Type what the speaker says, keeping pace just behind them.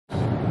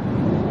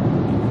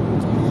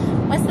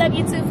up,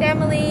 YouTube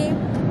family?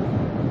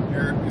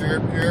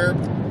 Here.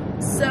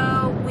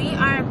 So we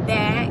are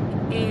back,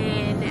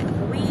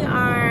 and we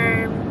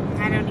are,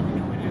 I don't even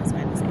know what I was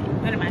about to say.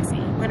 What am I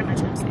saying? What am I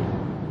trying to say?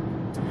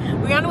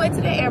 We're on the way to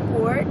the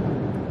airport,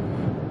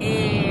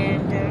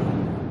 and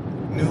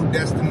new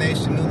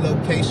destination, new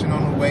location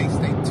on the way.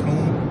 Stay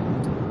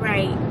tuned.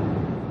 Right.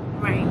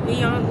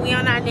 We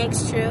on our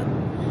next trip.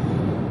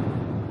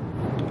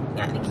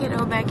 Got the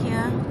kiddo back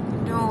here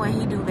doing what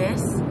he do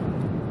best.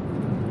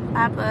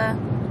 Papa.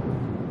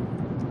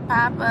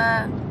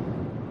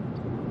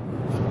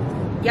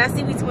 Y'all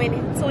see we twin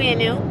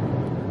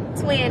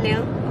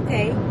now,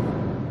 okay.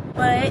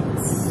 But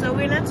so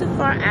we're not too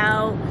far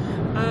out.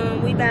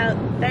 We about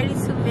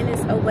 32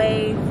 minutes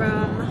away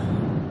from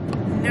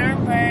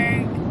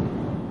Nuremberg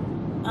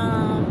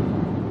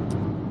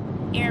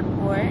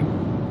airport.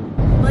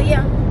 Well,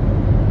 yeah.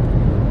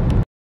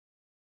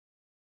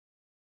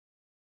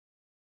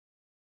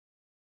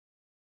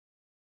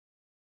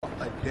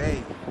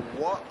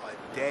 What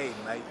a day,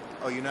 mate.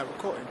 Oh, you're not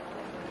recording?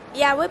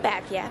 Yeah, we're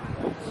back, yeah.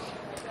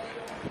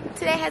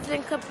 Today has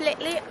been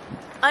completely,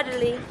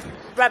 utterly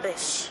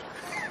rubbish.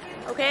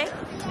 Okay?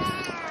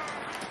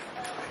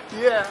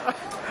 Yeah.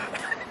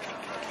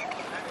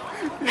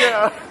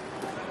 Yeah.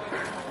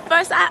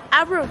 First,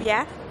 our room,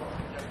 yeah?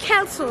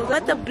 Cancel.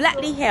 What the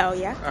bloody hell,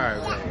 yeah?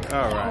 Alright, man.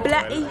 Alright.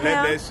 Bloody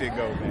hell. Let that shit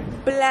go,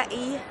 man.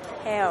 Bloody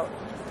hell,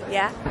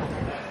 yeah?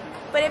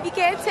 But if you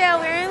can't tell,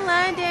 we're in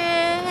London.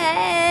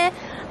 Hey.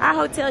 Our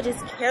hotel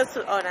just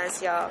canceled on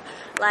us, y'all.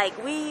 Like,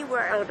 we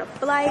were on a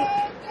flight,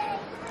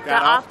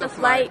 got off the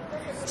flight,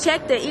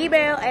 checked the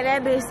email, and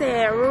that bitch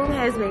said room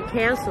has been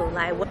canceled.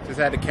 Like, what? Just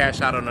had to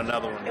cash out on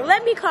another one.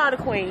 Let me call the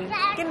queen.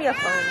 Give me a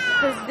phone,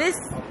 cause this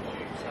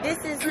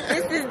is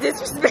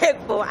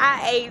disrespectful.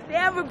 I ain't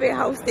never been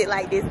hosted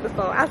like this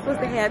before. I'm supposed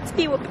to have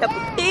tea with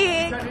Peppa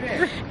Pig,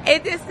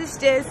 and this is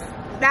just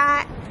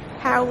not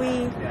how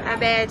we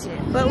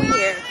imagined. But we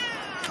here.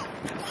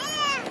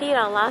 He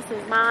done lost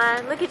his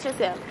mind. Look at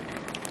yourself.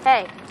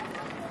 Hey.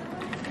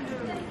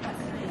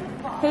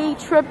 He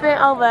tripping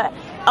over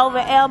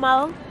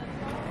Elmo.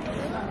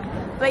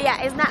 But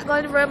yeah, it's not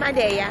going to ruin my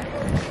day, yeah.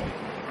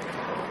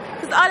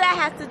 Because all I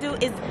have to do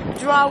is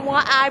draw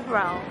one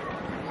eyebrow.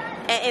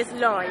 And it's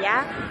lower,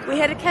 yeah. We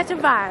had to catch a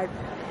vibe.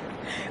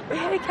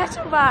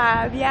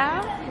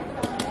 Yeah.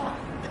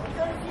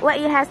 What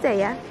you have to say,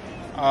 yeah?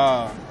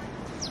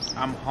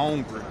 I'm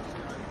hungry.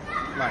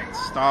 Like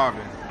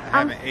starving.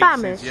 I haven't ate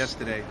since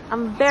yesterday.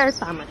 I'm very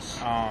famished.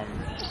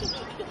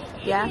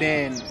 Yeah.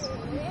 Then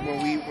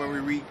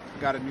when we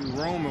got a new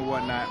room and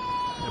whatnot,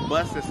 the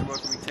bus that's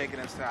supposed to be taking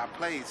us to our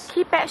place.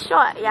 Keep it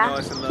short, yeah. You know,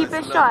 it's a Keep little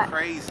it short.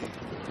 Crazy.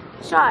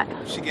 Short.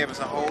 She gave us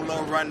a whole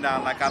little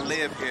rundown like I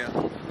live here.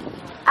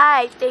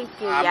 Alright, thank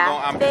you, yeah.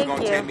 I'm just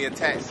gonna take me a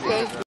taxi.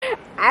 Thank you.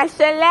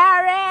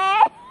 Larry.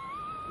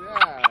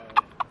 Yeah,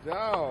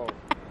 Joe.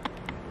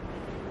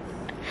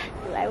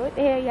 Like, what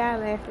the hell y'all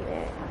laughing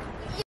at?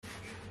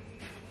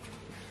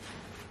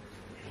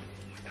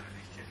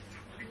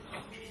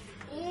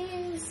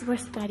 This is where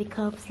study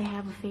comes to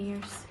have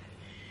affairs.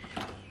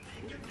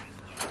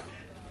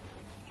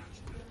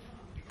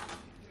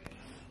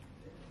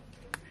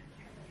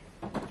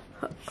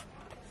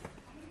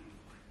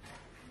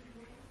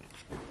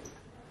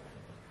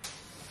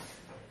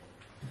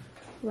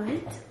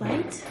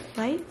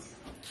 Light.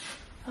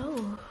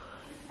 Oh.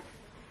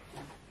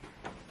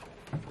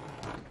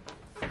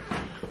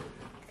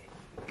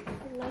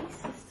 The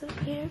lights is still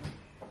here.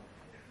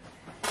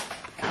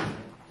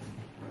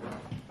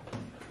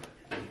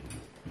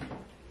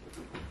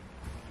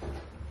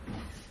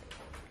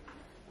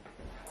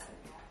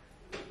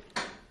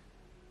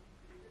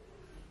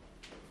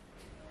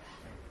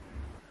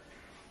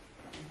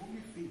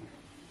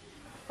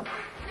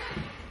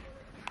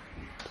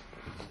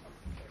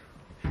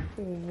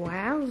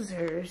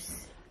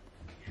 Wowzers.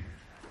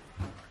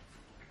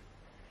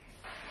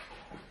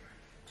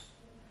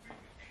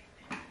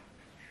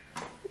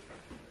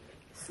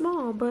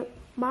 Small but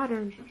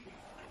modern.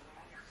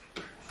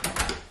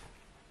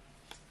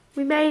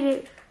 We made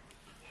it.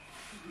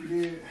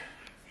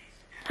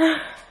 Yeah.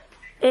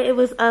 It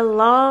was a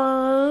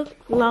long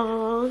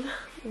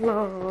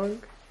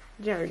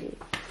journey.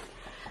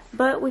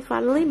 But we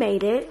finally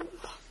made it.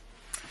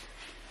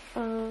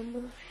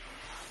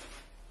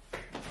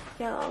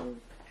 Y'all,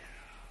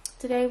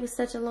 today was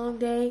such a long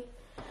day,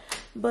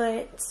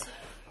 but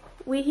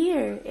we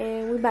here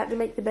and we about to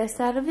make the best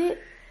out of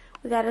it.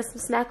 We got us some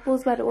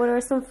snackables, about to order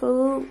us some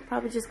food.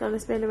 Probably just gonna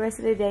spend the rest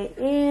of the day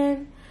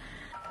in.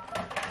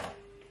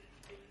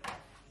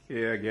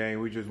 Yeah, gang,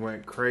 we just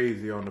went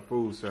crazy on the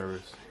food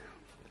service.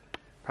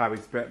 Probably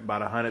spent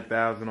about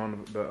 $100,000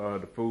 on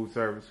the food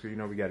service, cause you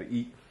know we gotta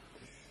eat.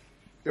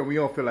 And we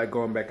don't feel like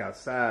going back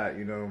outside,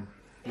 you know.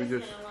 We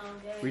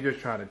just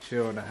trying to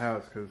chill in the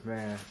house, cause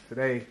man,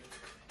 today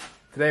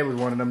was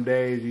one of them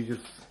days you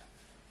just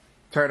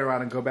turn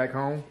around and go back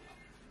home.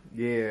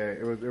 Yeah,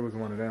 it was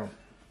one of them.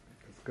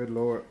 Good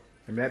Lord,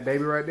 and that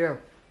baby right there,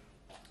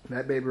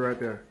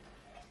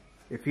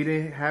 if he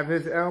didn't have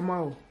his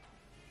Elmo,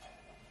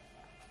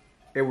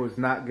 It was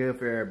not good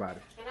for everybody.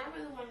 And I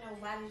really want to know,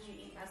 why did you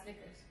eat my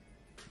Snickers?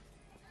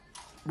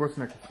 What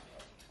Snickers?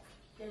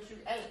 That you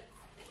ate.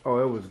 Oh,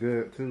 it was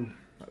good too.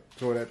 I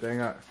tore that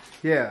thing out.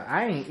 Yeah,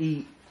 I ain't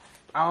eat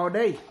all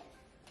day.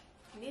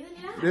 Neither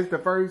did I. This is the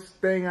first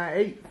thing I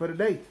ate for the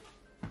day.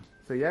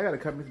 So y'all gotta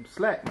cut me some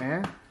slack,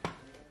 man.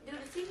 Do the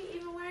TV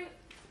even work?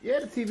 Yeah,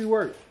 the TV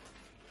worked.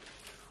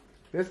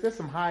 There's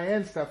some high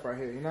end stuff right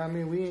here. You know what I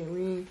mean?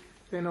 We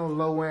ain't no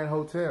low end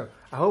hotel.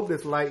 I hope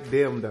this light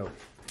dim though.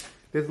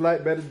 This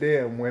light better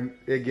dim when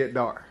it get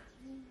dark.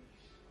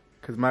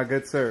 Cause my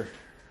good sir,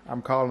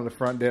 I'm calling the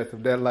front desk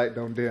if that light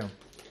don't dim. You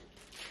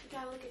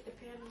gotta look at the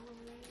panel.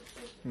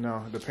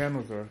 No, the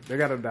panels they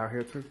got it down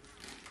here too.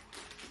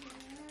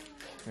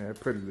 Yeah,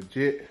 pretty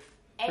legit.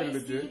 Pretty AC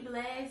legit.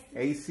 blast.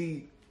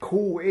 AC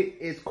cool.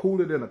 It's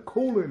cooler than a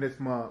cooler in this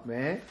month,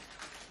 man.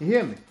 You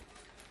hear me?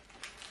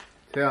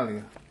 Telling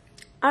you.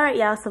 All right,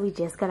 y'all. So we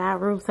just got our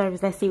room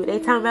service. Let's see what they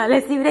talking about.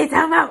 Let's see what they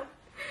talking about.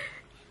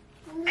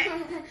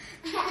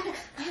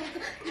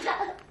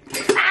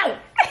 Ow!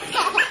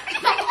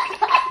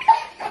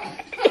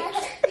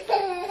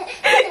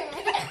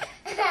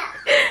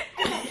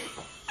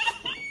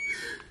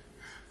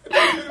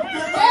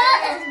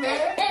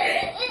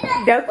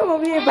 Don't come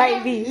over here and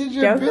bite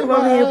me. Don't come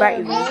over here and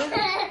bite me.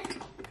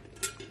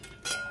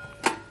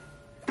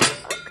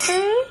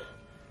 Okay.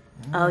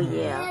 Oh,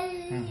 yeah.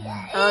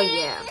 Oh,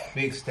 yeah.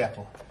 Big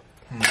stepper.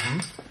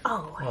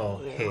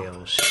 Oh,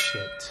 hell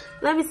shit.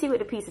 Let me see what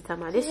the pizza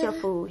talking about. This your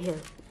food here.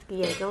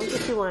 Yeah, go and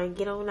get you one.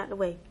 Get on out the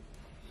way.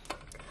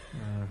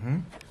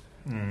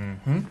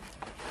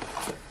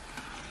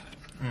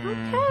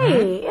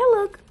 Okay. It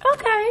look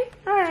okay.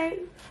 All right.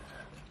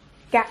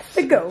 Got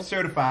to go.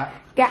 Certified.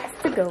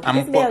 Got to go.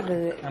 It smell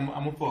good. I'm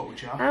gonna fuck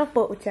with y'all. I'll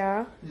fuck with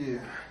y'all.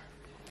 Yeah.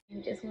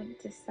 I just wanted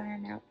to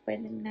sign out for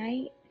the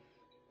night.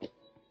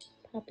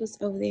 Papa's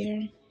over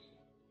there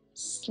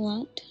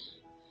slumped.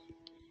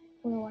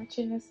 We're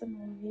watching us a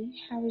movie.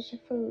 How was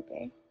your food,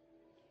 babe?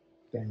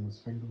 Dang, was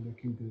finger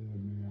looking good,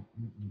 man.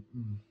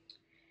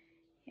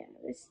 Yeah,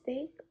 the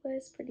steak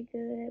was pretty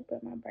good,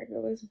 but my burger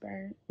was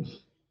burnt.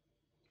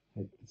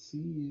 Hate to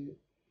see it.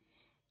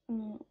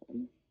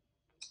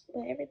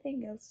 But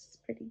everything else is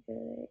pretty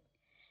good.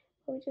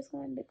 But we just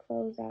wanted to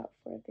close out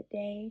for the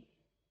day.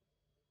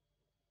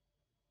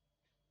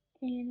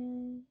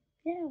 And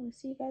yeah, we'll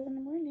see you guys in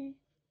the morning.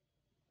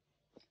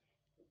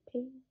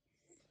 Peace.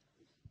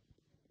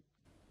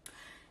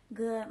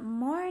 Good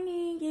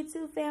morning,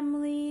 YouTube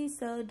family.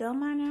 So don't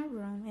mind our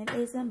room. It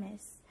is a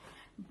mess.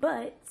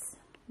 But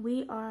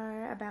we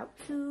are about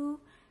to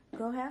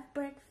go have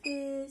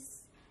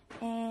breakfast.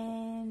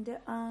 And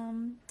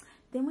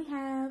then we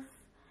have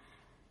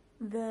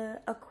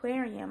the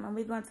aquarium. And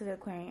we're going to the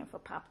aquarium for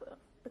Papa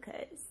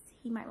because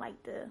he might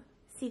like to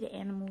see the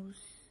animals.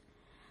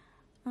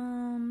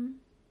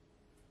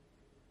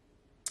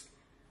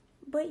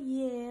 But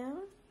yeah.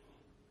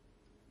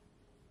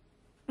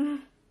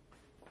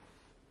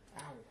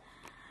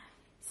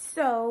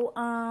 So,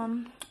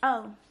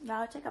 oh,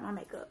 y'all check out my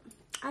makeup.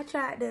 I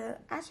tried to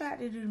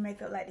do the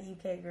makeup like the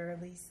UK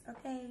girlies,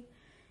 okay?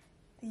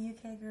 The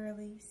UK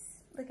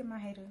girlies. Look at my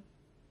hater.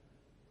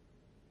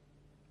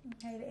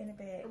 Hater in the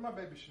bag. Where my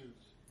baby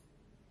shoes?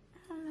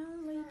 I don't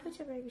know, where you put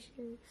your baby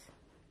shoes?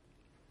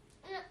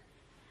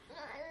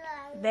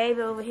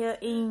 Baby over here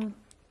eating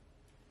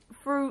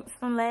fruits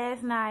from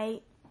last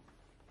night.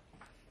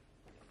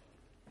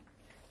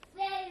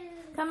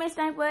 Come here,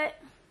 Stank Butt.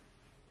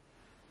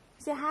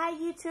 Say hi,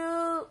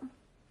 YouTube.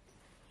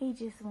 He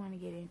just want to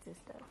get into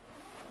stuff.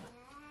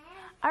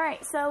 All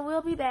right, so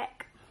we'll be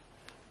back.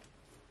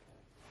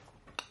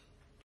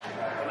 No.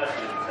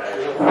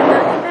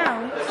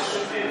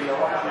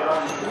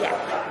 Yeah.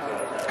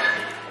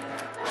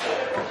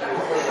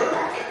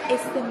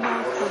 It's the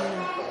mouth for me.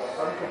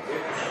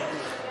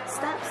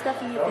 Stop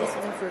stuffing your face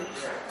with the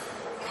fruits.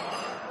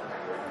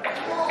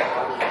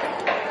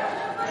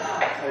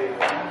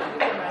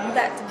 You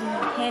got to be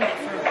handed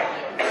fruit.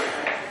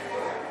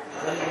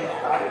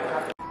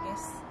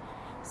 Yes.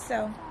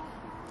 So,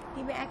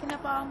 he been acting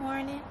up all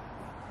morning,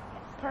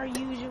 per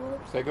usual.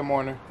 Say good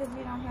morning. Because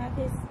we don't have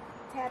his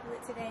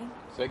tablet today.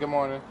 Say good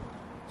morning.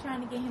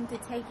 Trying to get him to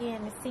take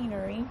in the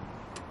scenery.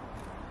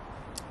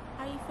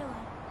 How you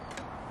feeling?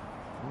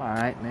 I'm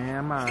alright, man.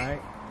 I'm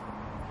alright.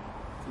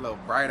 It's a little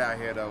bright out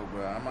here though,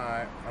 but I'm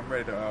alright. I'm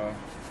ready to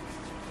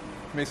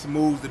make some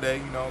moves today.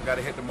 You know,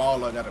 gotta hit the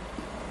mall. I gotta.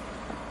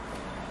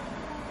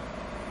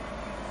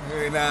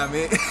 You know what I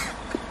mean?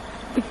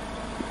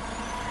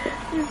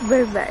 This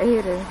bird's not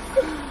hitting.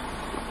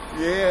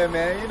 Yeah,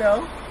 man. You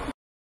know.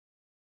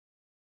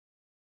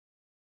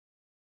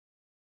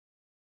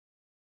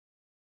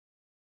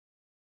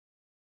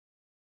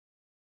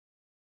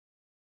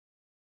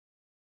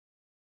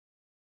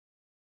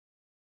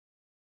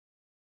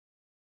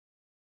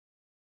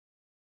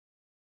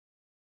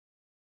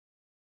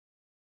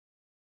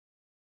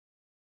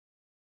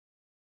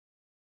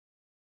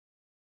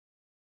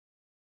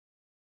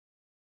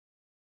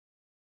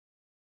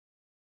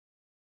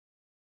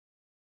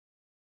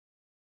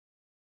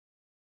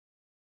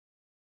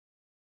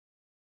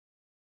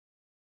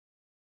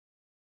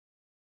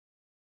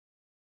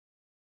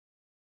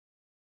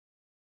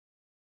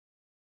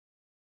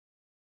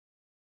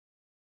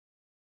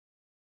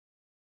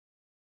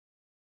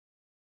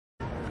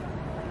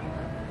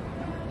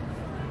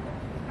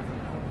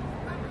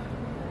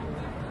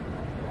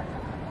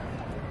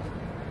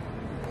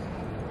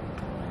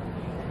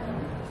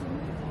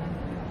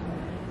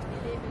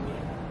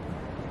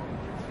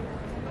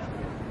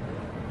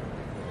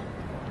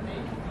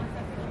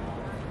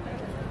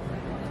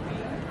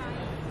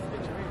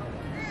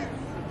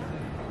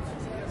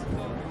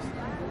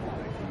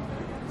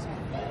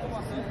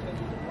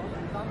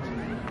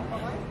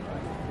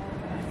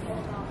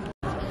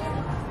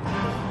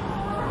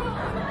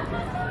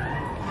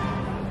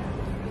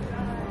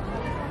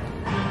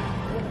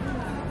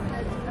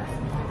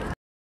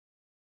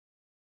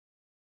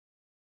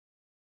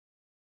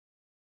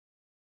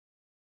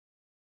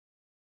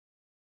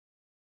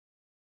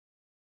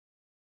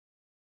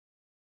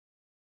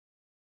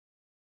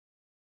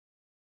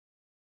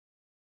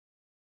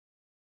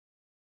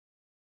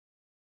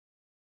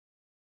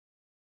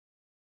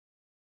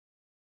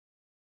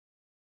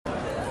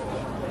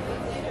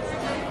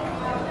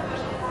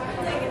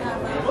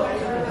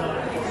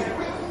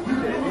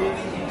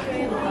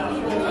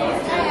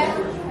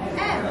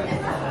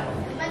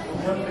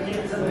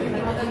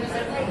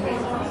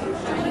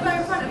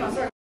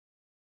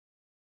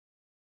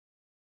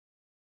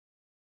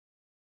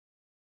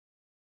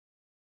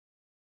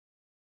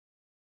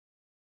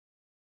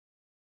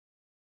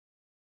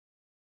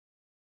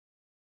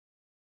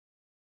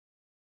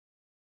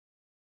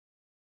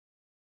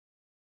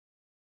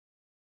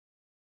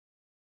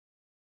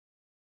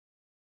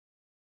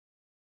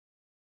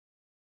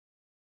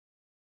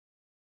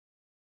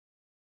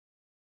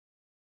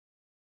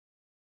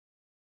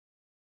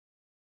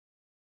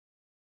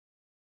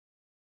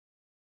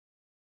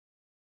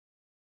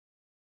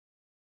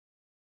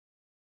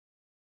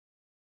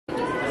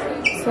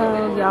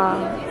 So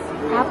y'all,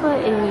 Papa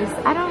is,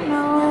 I don't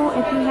know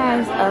if he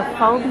has a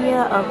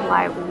phobia of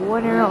like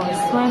water or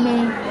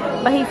swimming,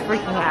 but he's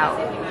freaking out.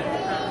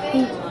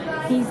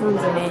 He's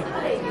losing it.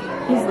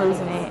 He's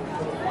losing it.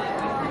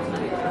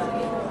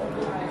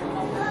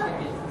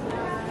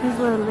 His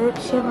little lip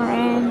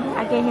shivering.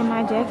 I gave him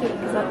my jacket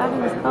because I thought he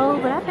was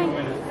cold, but I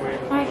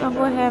think my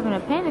boy having a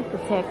panic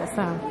attack or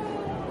something.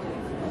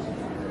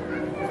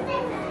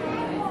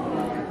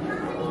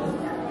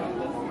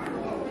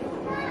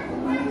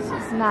 He's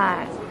just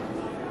not.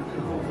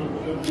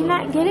 You're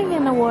not getting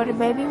in the water,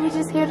 baby. We're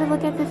just here to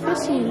look at the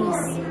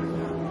fishies.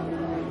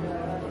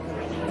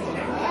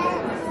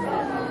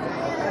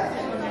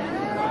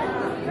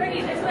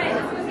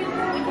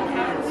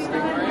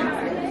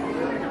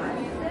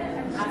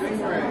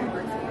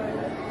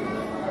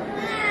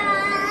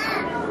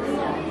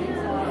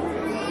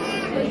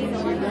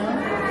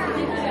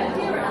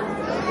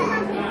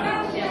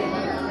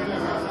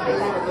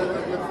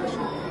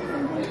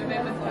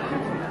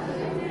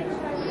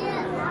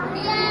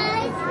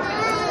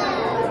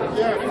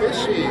 Yeah,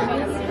 fishy.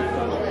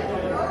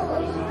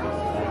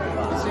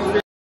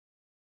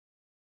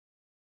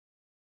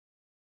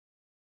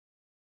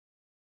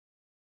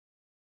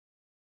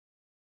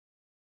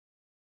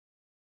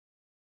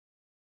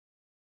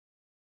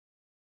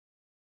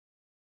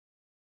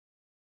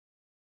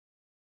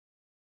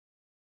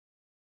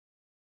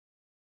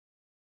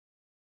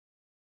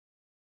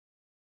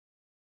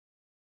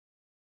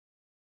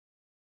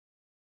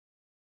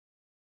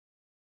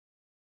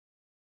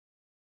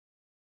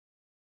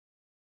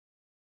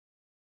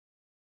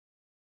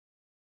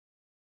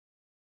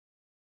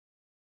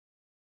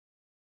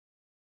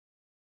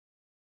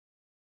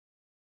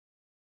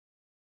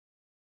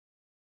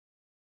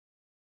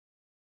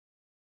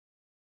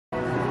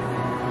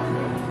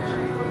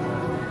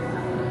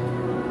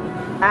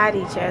 At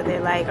each other,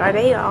 like, are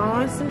they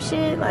on some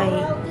shit, like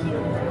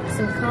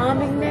some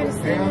calming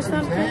medicine or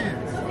something?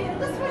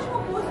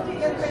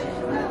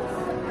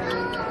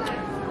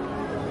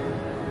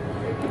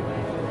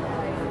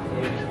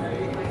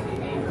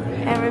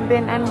 Ever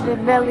been under the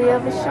belly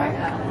of a shark?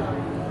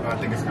 I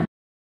think it's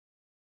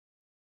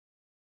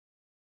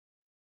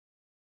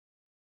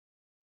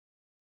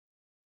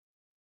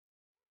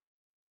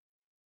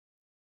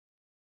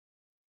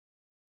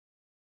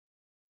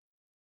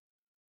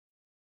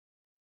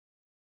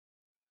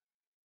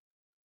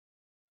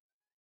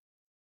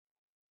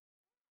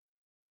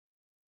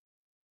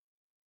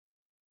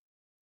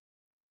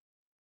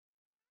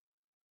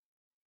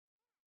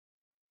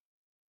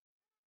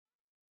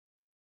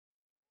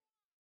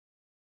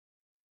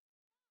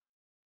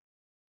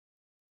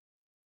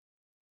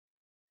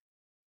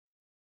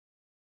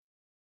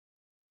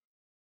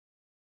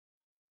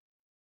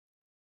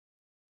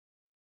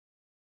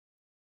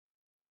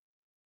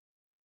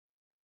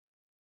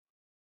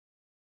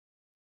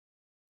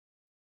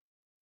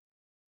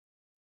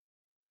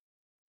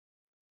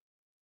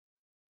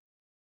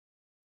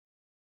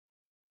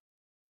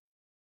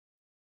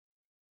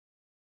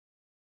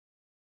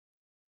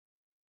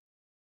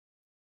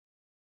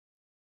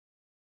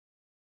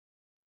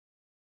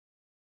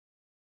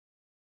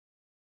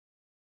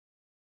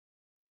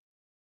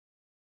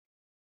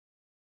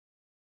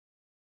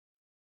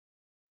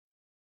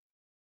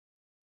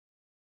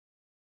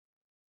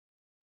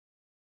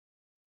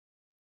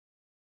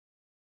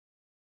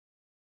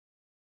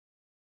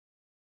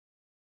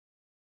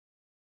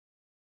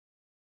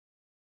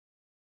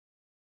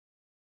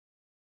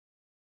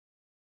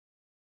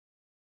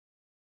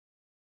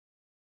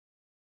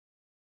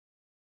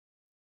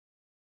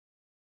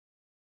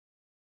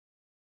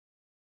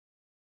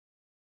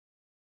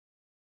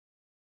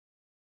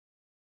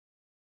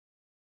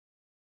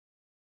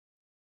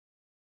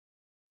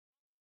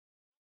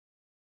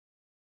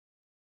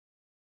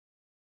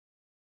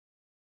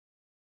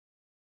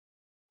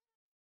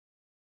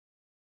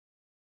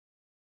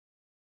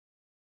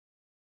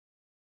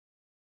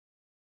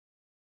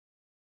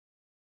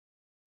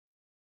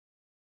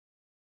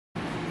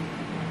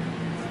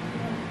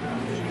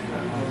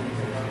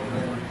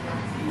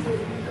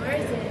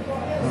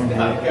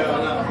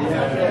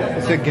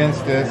It's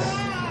against this.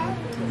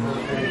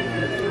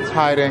 It's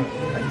hiding.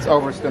 It's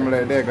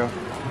overstimulated. There you go.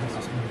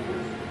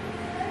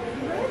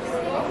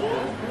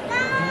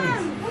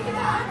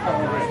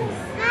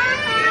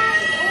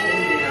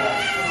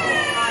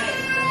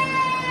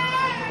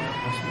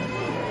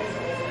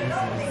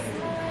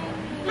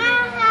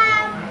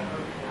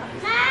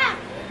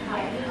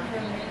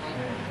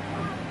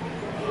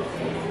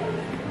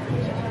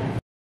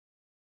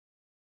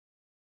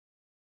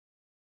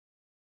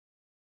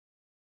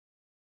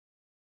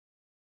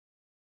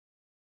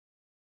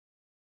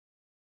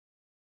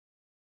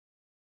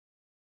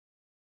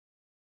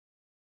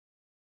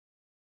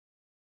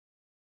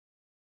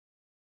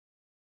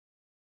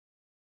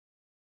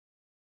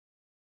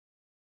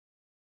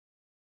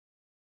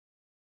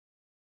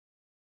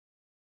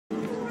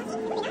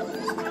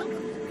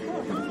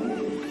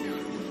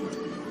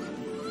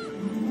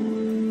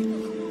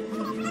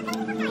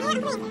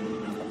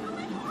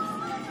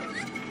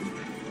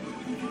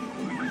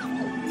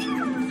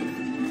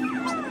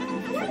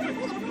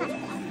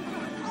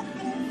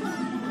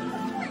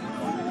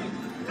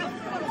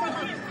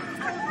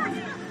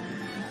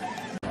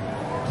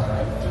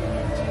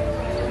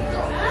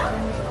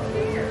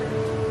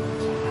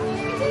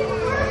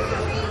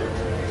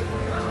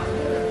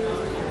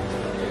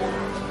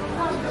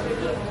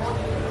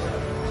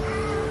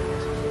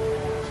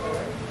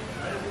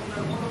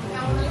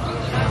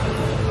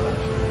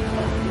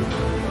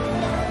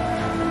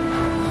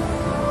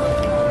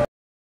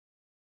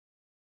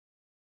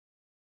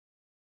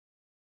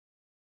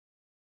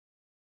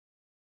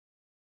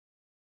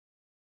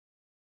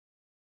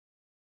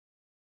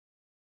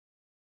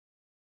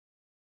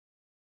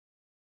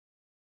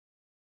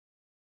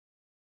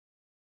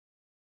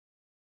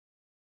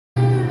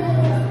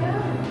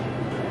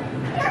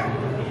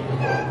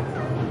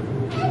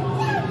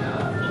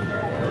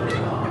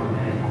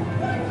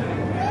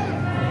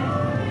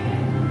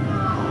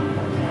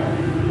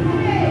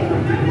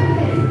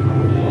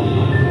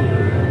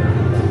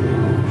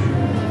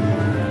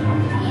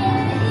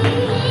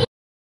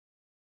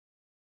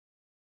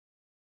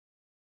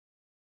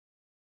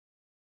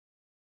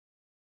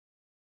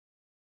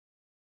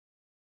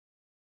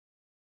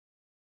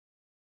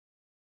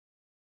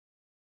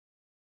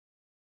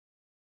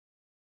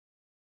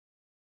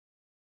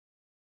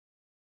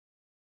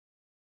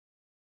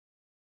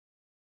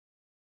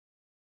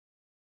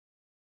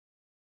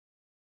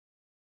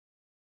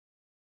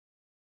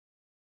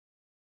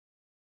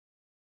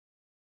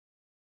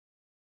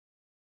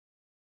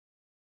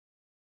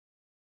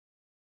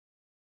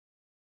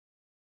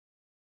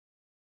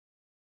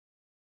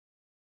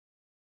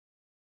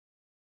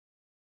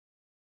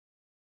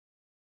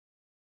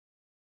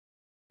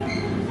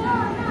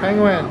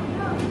 Penguin.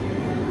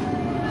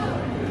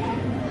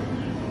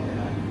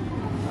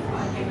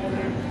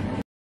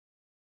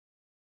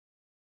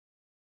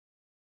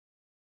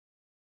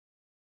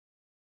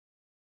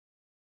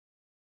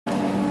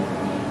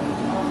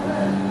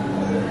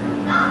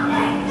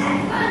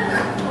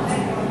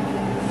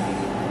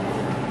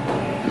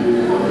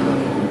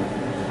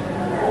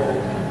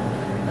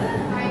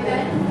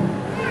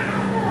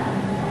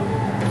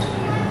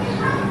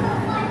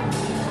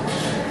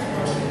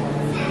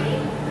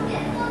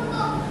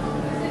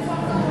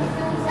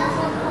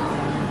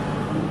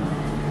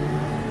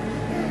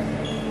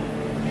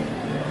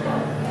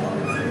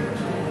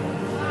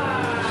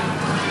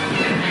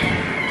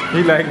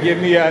 He like, get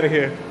me out of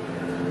here. So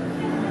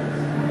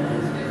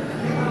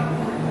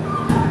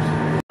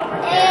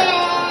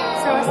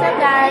what's up,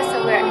 guys?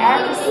 So we're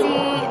at the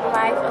Sea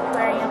Life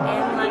Aquarium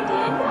in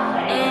London,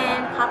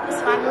 and Papa's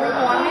finally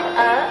warming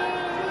up.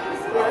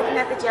 We're looking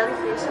at the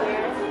jellyfish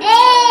here.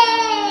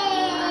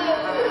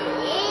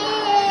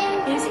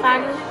 He's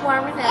finally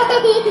warming up to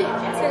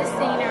the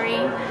scenery.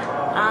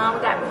 We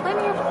got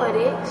plenty of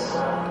footage.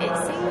 It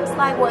seems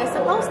like, well, it's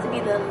supposed to be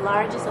the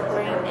largest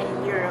aquarium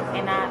in Europe,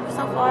 and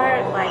so far,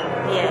 like,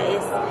 yeah,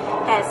 it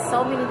has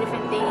so many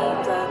different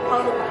themes: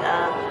 polar,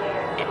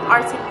 an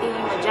Arctic theme,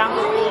 a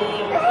jungle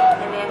theme,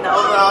 and then the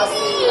overall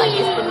sea. Like,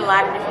 it's been a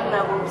lot of different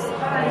levels.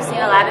 We've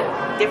seen a lot of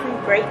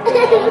different great things.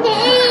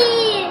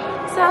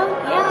 So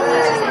yeah,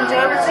 let's just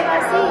enjoy what you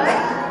guys see.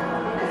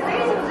 Say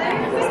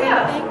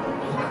anything?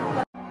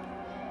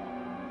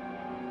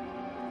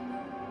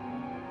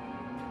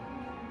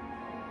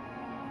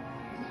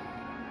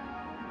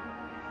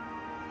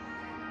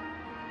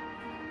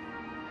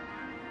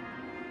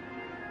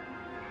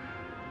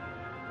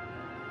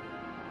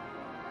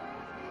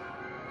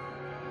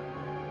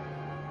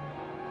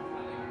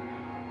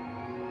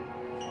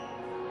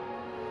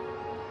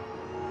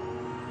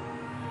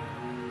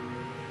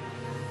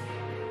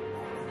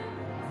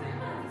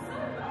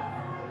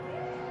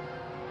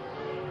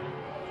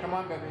 Come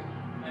on, baby.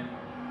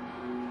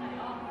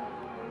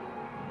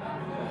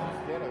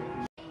 Get it.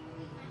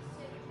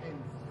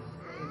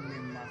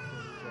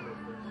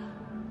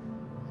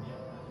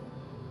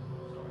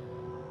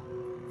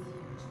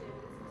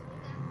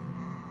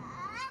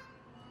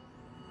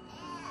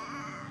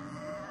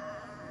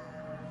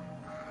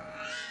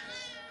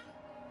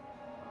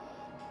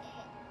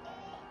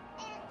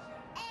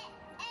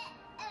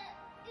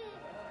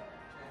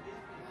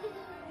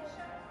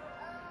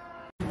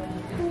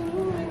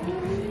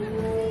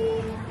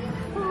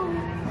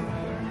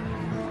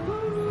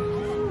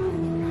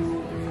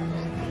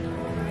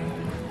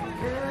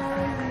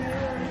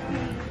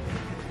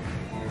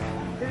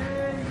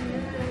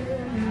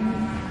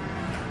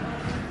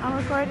 I'm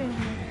recording.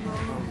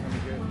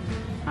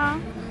 Huh?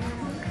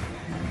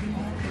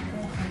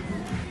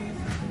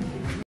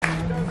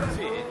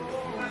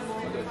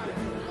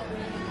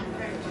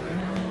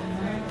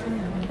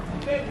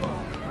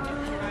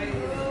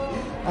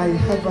 I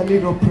have a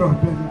little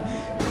problem.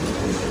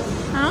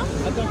 Huh? I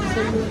thought you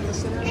said you were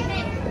listening.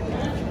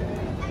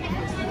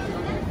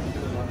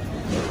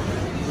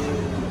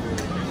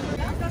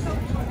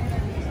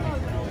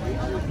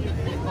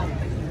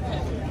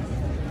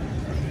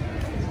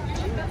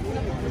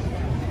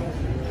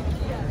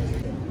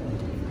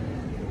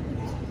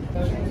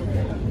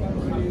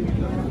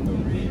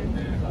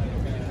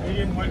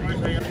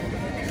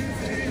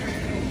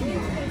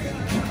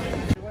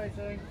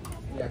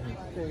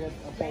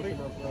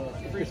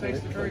 Three steaks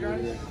to curry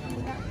guys?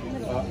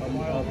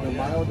 The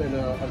mild and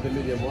of the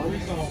medium one.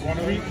 One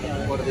of each.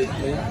 One of each,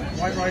 please.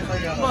 White rice,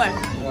 What?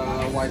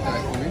 White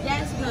rice for me.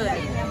 That's good.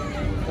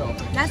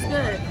 That's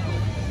good.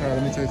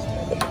 Let me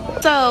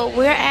taste. So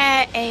we're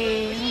at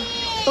a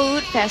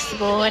food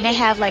festival, and they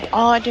have like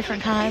all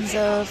different kinds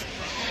of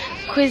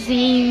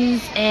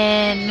cuisines,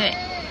 and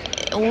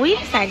we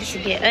decided to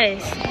get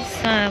us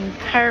some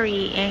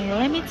curry, and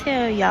let me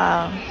tell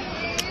y'all,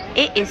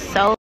 it is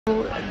so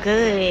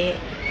good.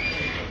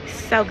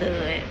 So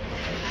good.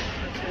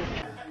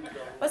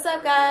 What's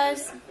up,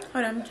 guys?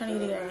 Hold on, I'm trying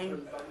to get it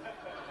in.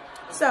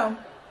 So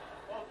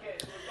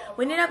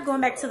we ended up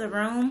going back to the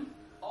room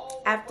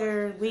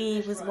after we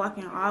was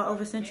walking all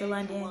over central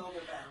London.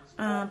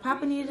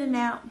 Papa needed a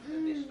nap.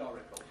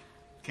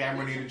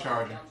 Camera needed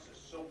charging.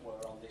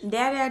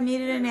 Dad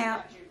needed a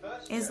nap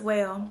as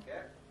well.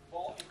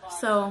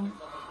 So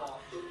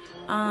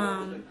we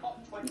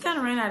kind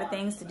of ran out of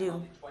things to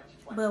do,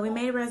 but we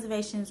made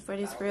reservations for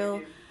this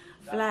real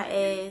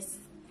fly-ass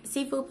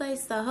seafood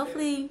place. So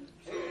hopefully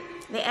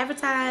they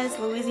advertise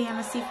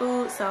Louisiana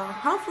seafood, so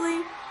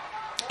hopefully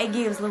it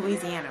gives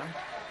Louisiana.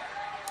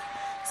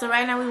 So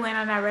right now we went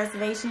on our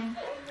reservation,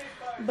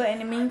 but in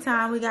the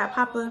meantime we got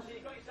Papa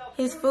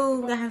his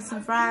food. We got him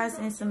some fries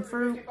and some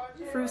fruit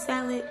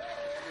salad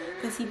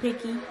because he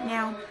picky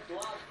now.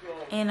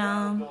 And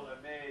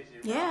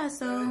yeah,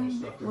 so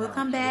we'll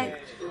come back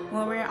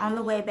when we're on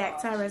the way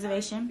back to our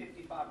reservation.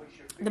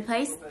 The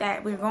place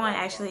that we're going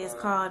actually is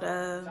called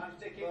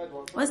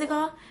what's it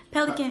called?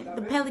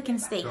 The Pelican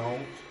State.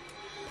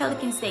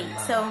 Pelican State.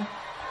 So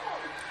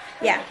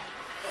yeah,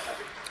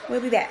 We'll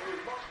be back.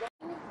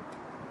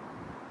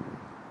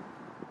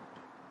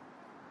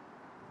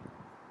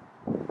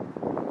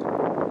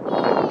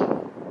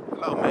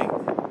 Hello, mate.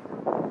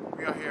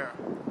 We are here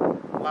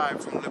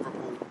live from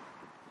Liverpool.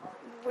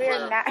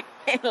 We're not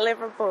in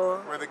Liverpool.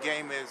 Where the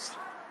game is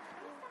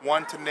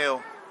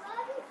 1-0.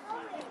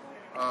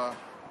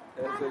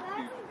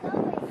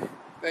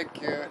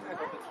 Thank you.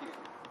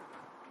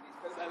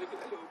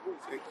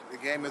 The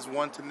game is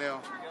 1-0.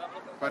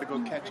 About to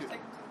go catch it.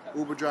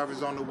 Uber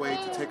driver's on the way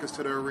to take us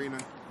to the arena.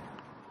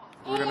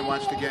 We're gonna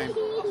watch the game.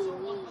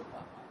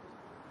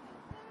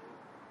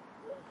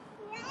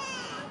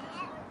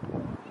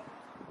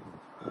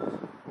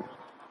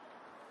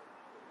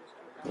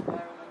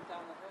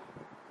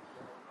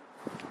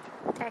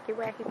 Tacky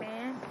wacky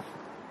man.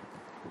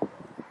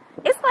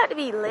 It's about to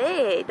be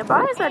lit. The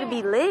bar is about to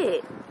be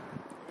lit.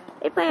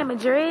 They playing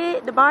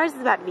Madrid. The bars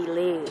is about to be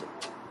lit.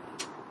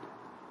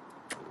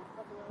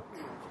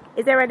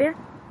 Is that right there?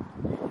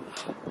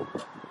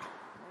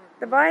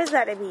 The bar is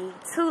about to be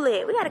too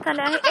lit. We gotta come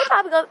down here. They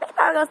probably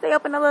gonna stay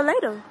open a little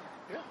later.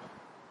 Yeah.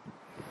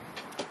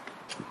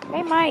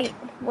 They might.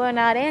 Well,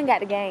 no, they ain't got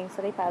the game,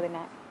 so they probably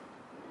not.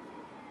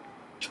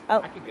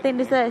 Oh, I think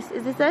this us.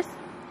 Is this us?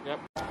 Yep.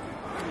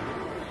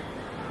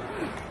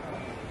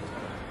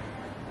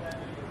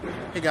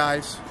 Hey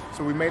guys,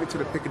 so we made it to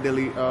the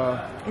Piccadilly.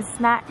 It's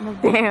not no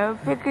damn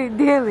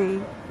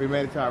Piccadilly. We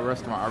made it to our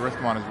restaurant. Our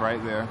restaurant is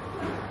right there.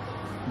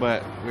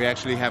 But we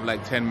actually have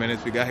like 10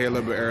 minutes. We got here a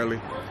little bit early.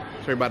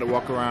 So we're about to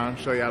walk around,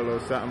 show y'all a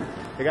little something.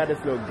 They got this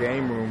little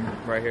game room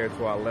right here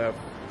to our left.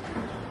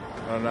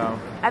 I don't know.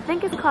 I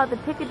think it's called the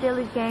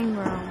Piccadilly Game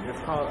Room. It's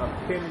called a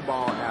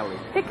pinball alley.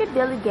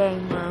 Piccadilly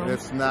Game Room.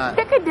 It's not.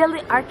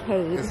 Piccadilly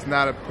Arcade. It's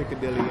not a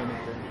Piccadilly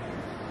anything.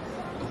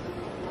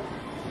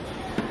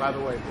 By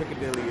the way,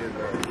 Piccadilly is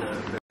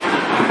the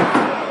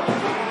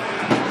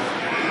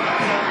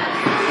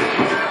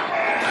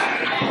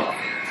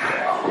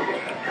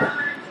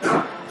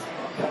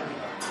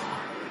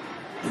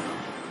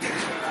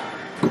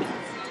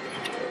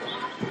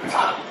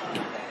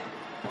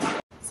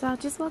So I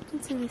just walked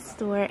into the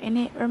store and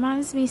it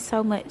reminds me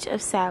so much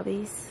of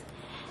Sally's.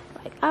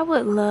 Like, I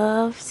would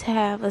love to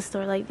have a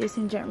store like this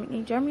in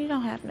Germany. Germany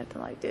don't have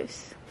nothing like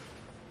this.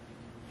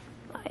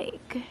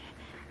 Like,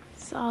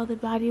 it's all the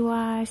body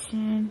wash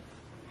and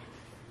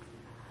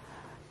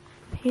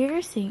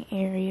piercing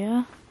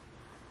area.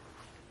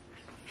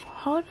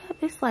 Hold up,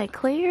 it's like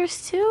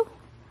clears too.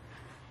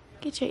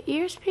 Get your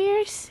ears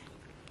pierced.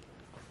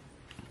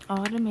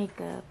 All the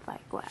makeup,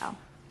 like, wow.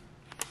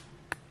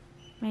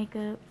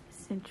 Makeup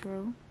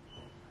Central.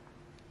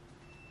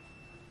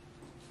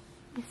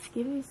 It's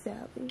giving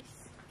Sally's.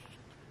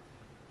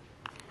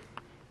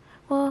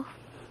 Well,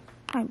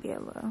 might be a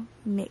little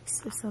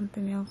mix of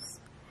something else.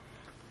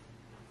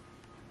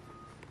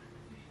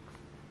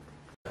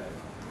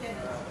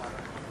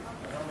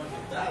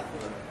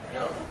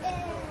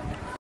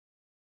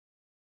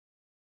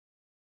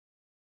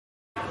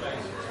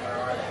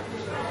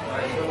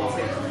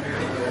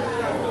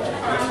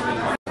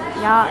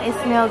 Y'all, it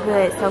smells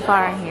good so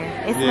far in here.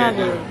 It smells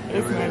good.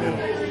 It smells good.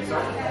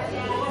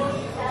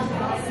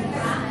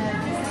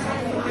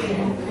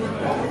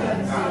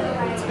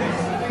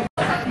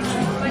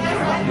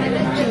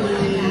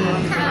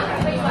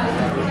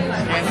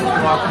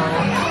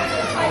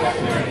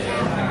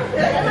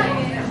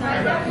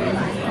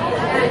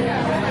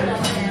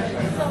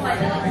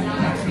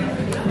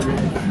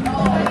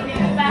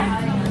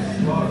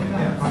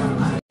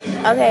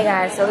 Okay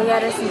guys, so we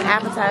got us some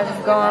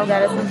appetizers going. We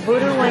got us some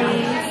Buddha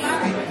wings,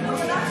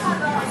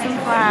 some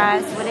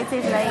fries. What it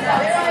tastes like?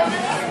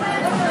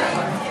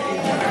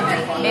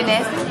 They're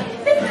nasty.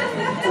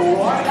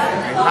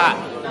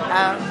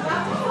 hot.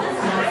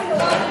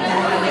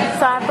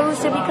 So our food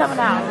should be coming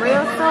out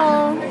real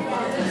soon.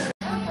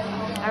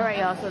 Alright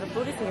y'all, so the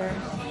food is here.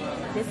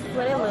 This is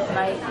what it looked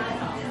like.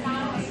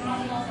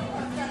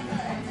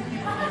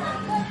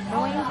 The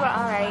wings were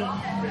alright.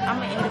 I'm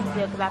gonna eat them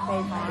still because I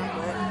paid for them,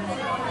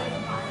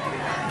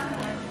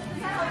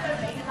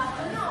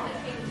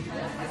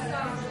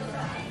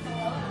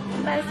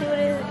 but let's see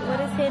what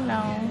it's hitting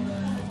on.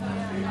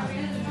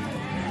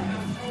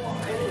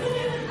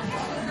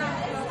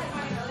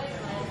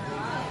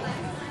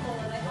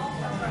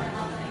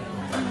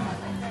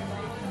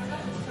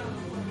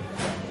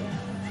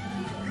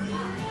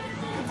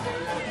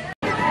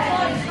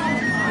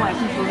 White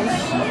people.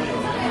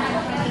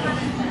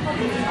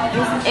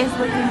 It's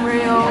looking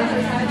real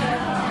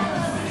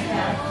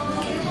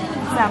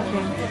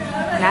something.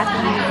 Not the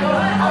usual.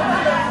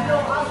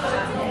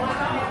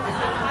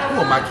 Who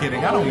am I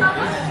kidding? I don't eat this.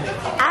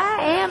 I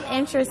am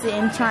interested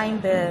in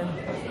trying the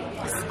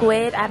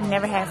squid. I've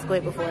never had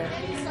squid before.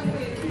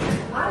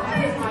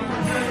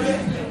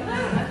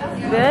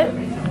 Good?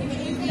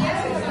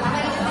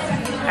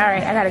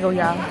 Alright, I gotta go,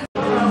 y'all.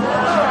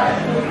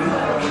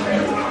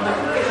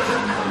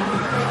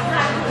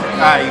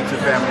 Alright,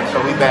 YouTube family, so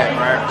we back,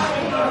 right?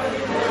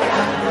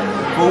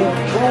 Ooh,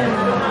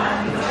 ooh.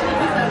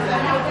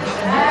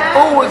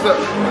 Ooh, is a...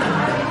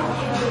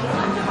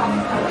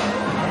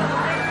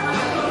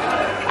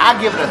 I I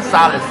give it a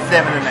solid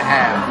 7.5.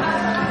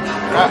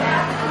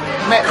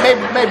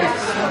 Maybe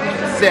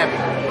 7.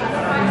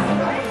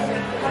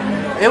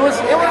 It was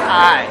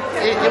alright.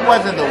 It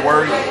wasn't the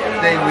worst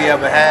thing we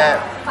ever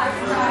had,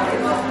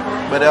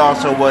 but it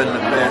also wasn't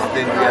the best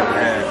thing we ever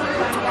had.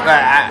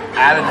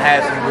 I done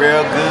had some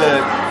real good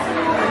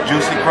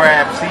juicy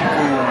crab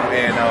seafood,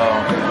 and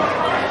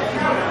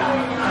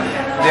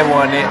that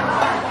wasn't it.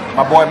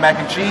 My boy mac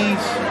and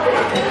cheese.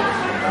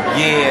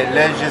 Yeah,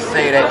 let's just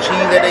say that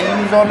cheese that they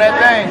use on that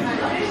thing,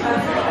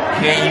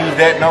 can't use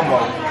that no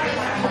more.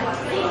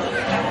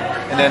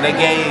 And then they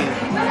gave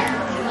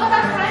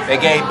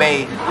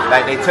Bae,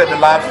 like they took the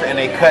lobster and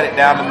they cut it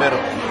down the middle.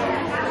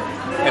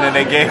 And then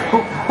they gave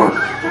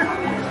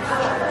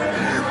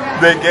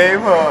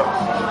her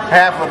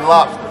half of the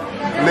lobster,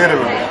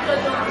 literally.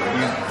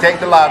 You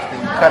take the lobster,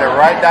 you cut it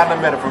right down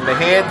the middle, from the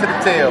head to the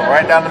tail,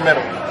 right down the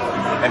middle.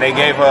 And they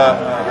gave her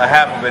a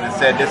half of it and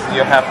said, this is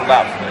your half of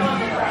lobster.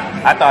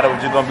 I thought it was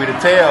just gonna be the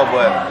tail,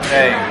 but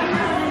hey,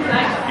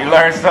 you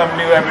learn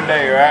something new every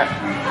day, right?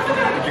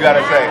 What you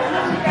gotta say?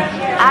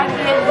 I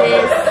give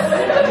this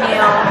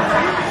meal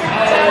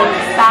a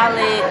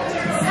solid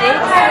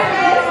 6,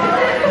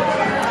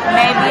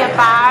 maybe a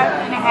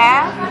 5.5.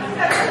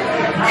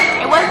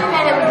 It wasn't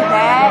that it was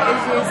bad,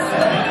 it's just,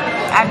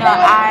 I know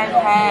I've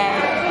had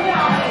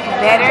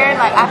better.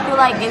 Like, I feel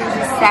like it was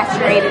just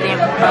saturated in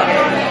butter.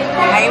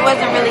 Like, it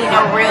wasn't really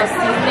no real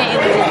seasoning,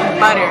 it was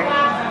just butter.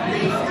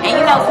 And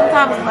you know,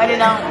 sometimes butter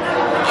don't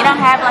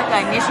have like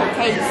an initial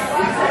taste.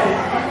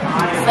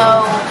 So,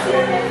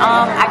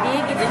 I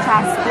did get to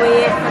try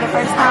squid for the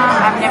first time.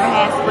 I've never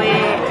had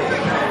squid.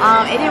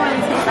 It didn't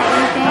really taste like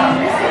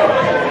anything.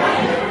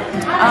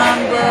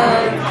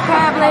 The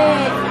crab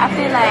leg, I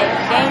feel like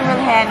they ain't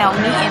really had no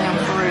meat in them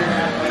for real.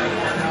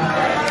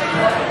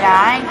 Yeah,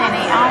 I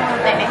don't really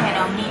think they had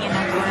no meat in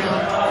them for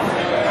real.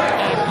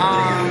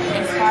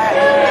 And as far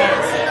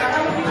as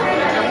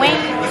the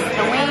wings,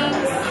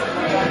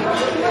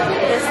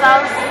 the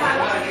sauce,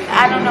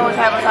 I don't know what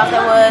type of sauce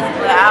that was,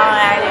 but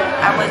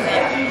I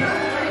wasn't.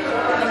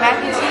 The mac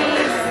and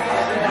cheese,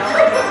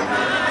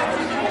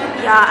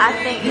 y'all, I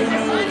think it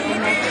made the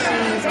mac and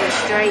cheese was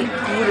straight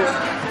Gouda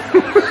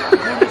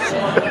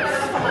cheese.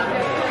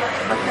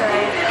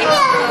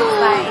 Because it was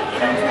like,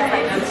 it didn't taste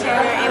like no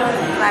cheddar, it was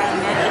just like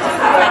nothing. It just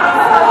tastes like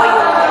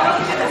oil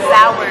and a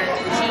sour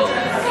cheese.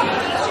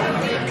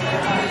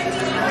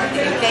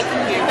 They can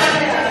hear me.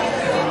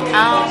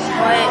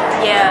 But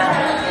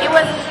yeah, it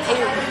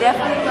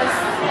definitely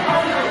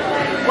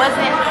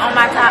wasn't on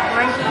my top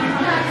ranking,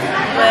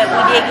 but we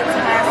did get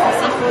to have some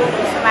seafood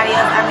with somebody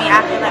else. I mean,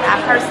 I feel like I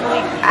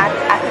personally could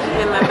have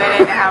been a little better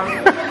at the house.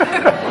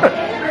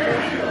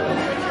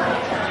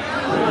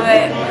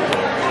 But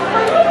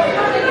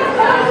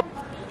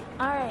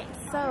alright,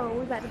 so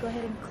we're about to go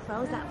ahead and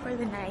close out for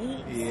the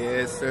night.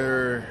 Yes,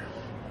 sir.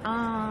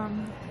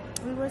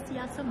 We will see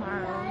y'all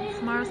tomorrow.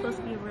 Tomorrow's supposed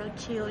to be a real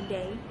chill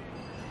day.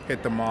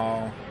 Hit the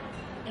mall.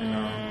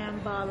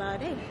 And ball all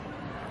day.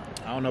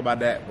 I don't know about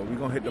that, but we're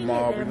gonna hit the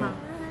mall.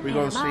 We're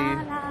gonna see,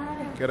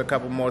 get a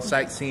couple more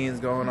sightseeing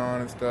going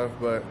on and stuff.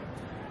 But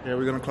yeah,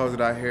 we're gonna close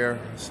it out here.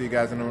 See you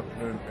guys in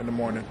the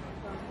morning.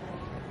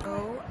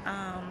 Oh,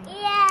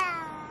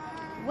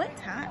 what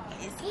time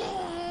is it?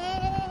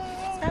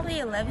 It's probably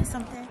 11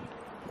 something.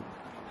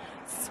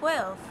 It's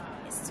 12.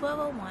 It's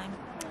 12:01,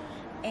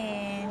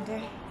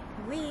 and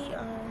we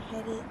are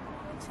headed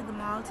to the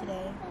mall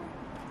today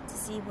to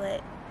see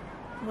what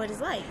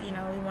it's like. You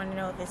know, we want to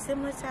know if it's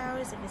similar to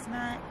ours, if it's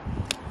not.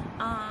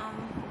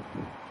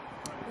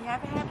 We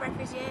haven't had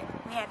breakfast yet.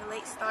 We had a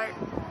late start,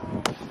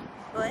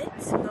 but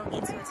we're gonna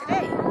get to it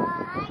today.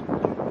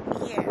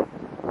 Yeah.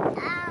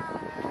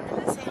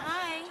 Let's say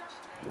hi.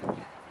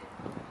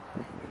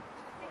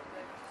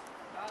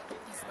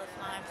 This little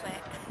flying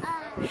flag.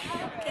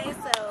 Okay,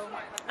 so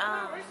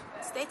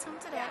stay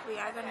tuned to that. We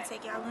are gonna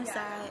take y'all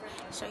inside,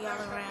 show y'all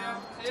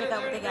around, check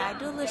out what they got,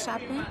 do a little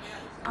shopping.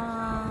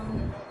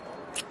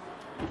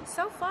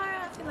 So far,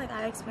 I feel like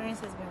our experience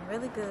has been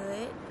really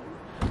good.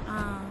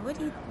 What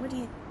do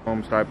you?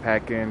 Start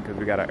packing because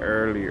we got an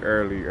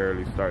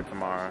early start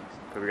tomorrow.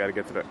 Because we got to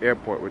get to the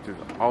airport, which is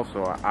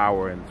also an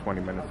hour and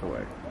 20 minutes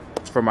away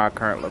from our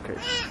current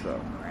location. So.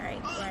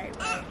 Right.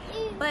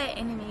 But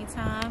in the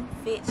meantime,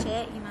 fit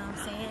check. You know what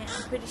I'm saying?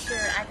 I'm pretty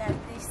sure I got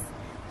this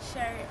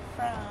shirt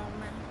from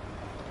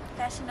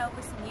Fashion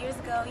Nova some years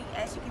ago.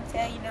 As you can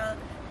tell, you know,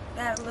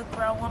 got a little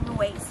grown woman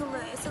weight. It's a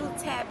little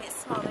tad bit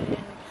smaller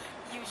than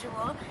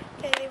usual.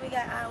 Okay, then we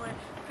got our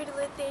pretty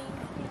little thing.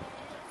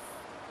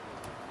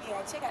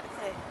 Yeah, check out the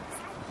cut.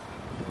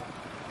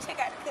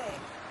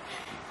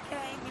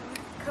 Okay, and we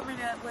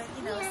coming up with,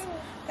 you know,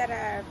 got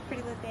our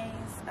pretty little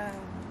things,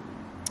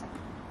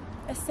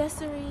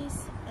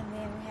 accessories, and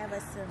then we have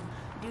us some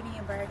Dooney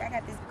and Berg. I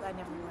got this book I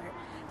never wore,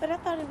 but I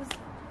thought it was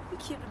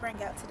cute to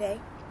bring out today.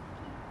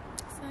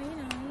 So, you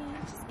know,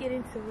 yeah, just get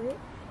into it.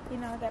 You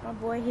know, I got my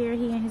boy here,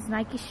 he in his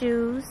Nike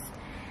shoes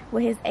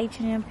with his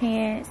H&M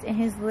pants and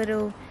his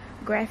little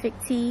graphic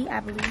tee. I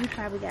believe you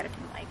probably got it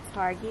from like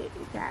Target.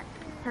 We got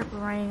Purple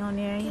Rain on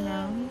there, you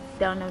know.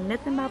 Don't know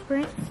nothing about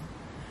Prince,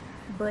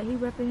 but he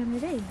repping him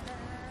today.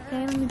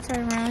 Okay, let me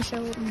turn around and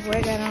show what my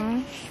boy got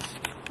on.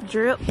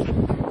 Drip.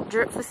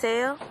 Drip for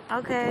sale.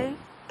 Okay.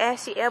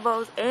 Ashy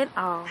elbows and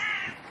all.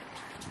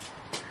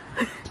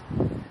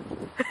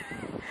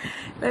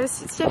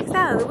 Let's check this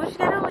out. What you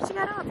got on? What you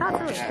got on? Talk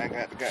to me. I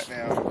got the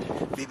goddamn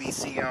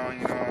BBC on,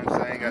 you know what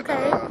I'm saying?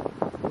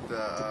 Got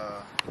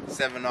the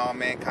 7 All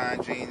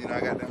Mankind jeans, you know,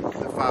 I got the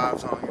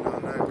 5s on, you know,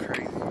 nothing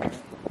crazy, you know.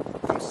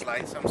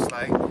 Some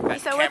slight.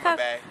 So what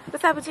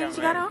type of jeans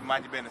you got on?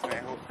 Mind your business,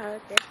 man. Oh,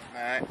 okay.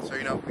 Alright, so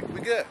you know,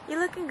 we good. You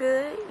looking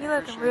good. You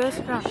looking real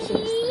scrumptious.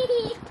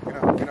 You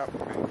know,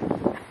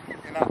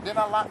 didn't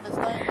I lock this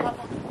thing,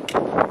 Papa?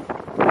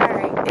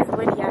 Alright, it's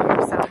windy out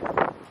here, so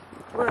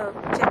we'll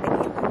check it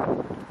again.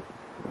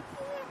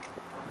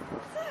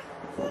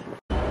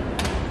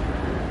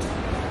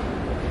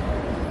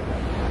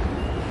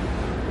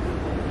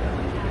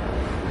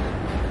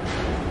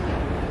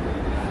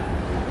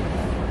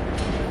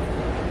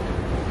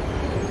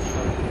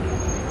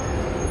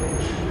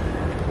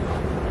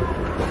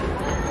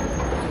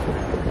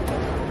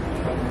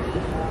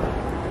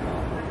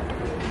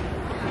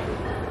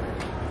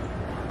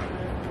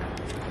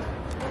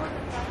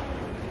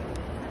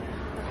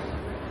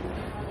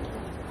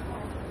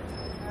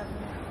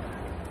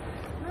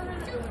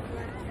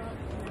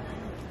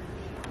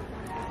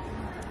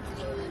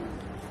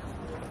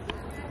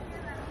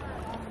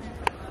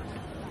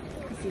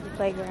 See the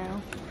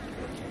playground.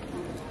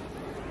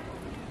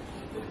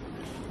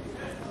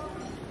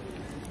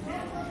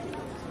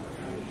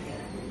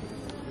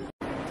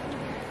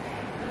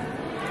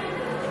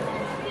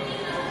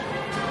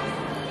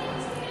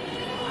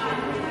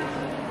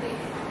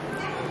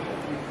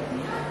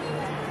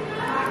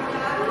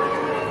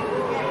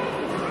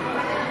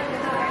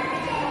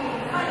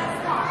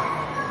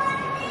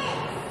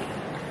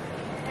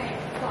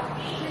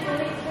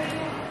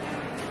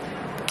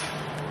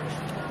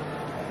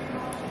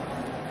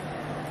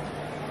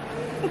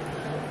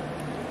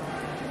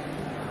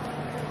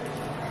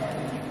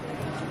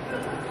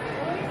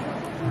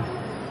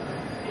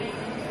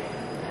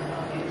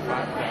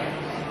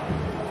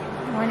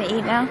 Want to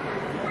eat now?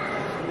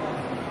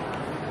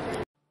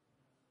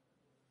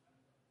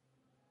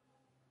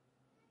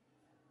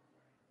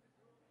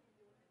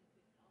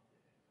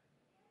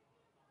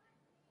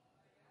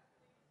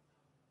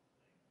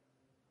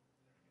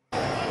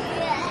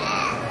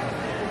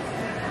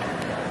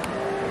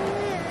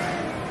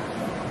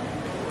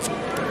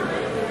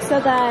 So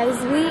guys,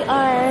 we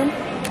are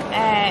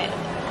at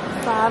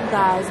Five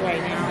Guys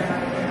right now,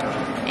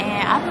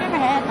 and I've never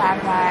had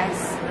Five Guys,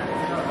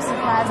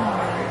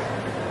 surprisingly.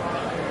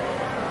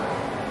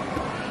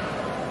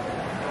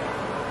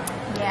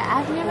 Yeah,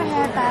 I've never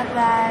had Five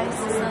Guys,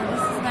 so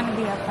this is gonna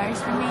be a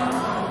first for me.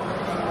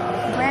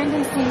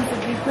 Brandon seems to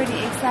be pretty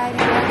excited.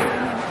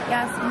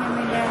 Y'all see him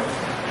in there.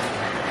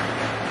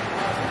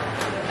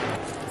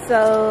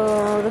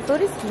 So the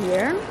food is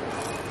here,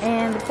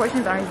 and the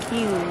portions are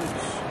huge.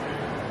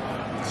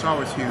 It's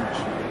always huge.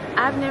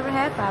 I've never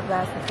had Five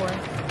Guys before.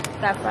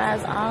 Got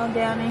fries all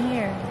down in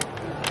here.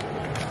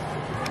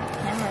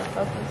 Camera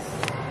focus.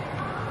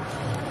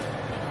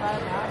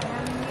 Fries all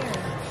down in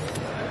here.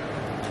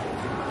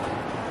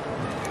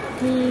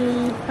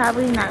 He's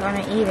probably not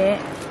gonna eat it.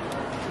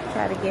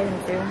 Try to get him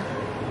to.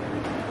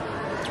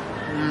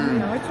 I don't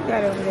know what you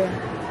got over there.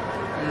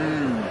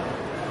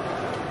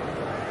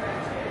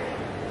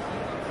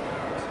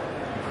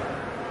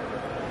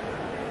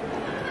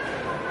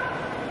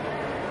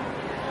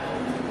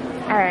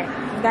 Alright,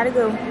 gotta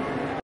go.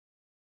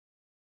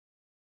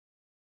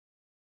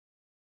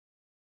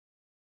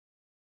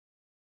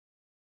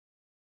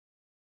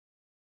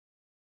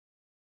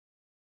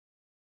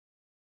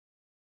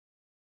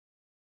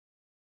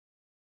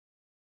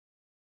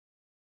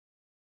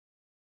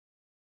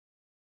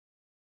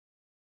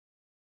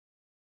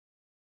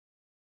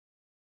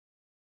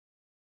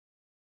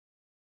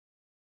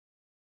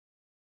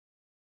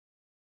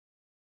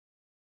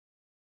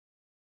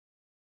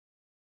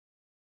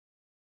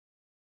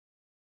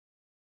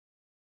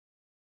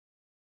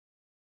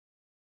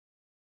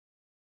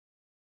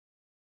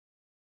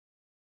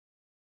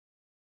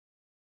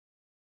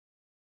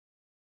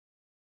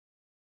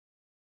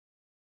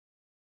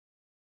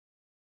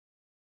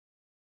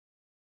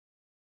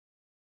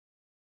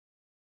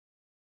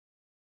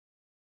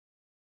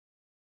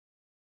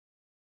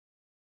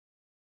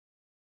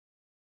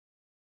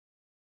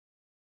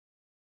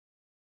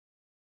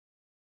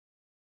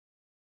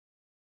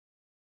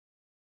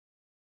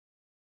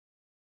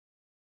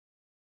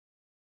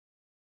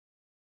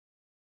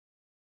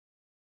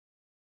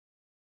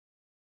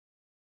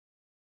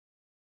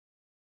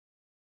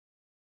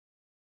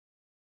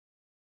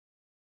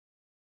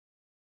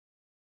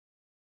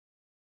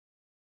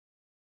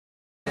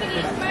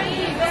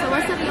 So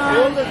what's up,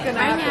 y'all?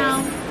 Right now,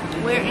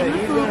 we're in the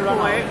food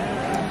court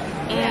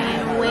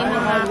and waiting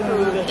on our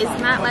food. It's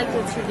not like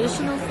the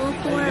traditional food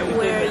court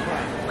where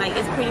like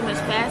it's pretty much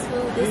fast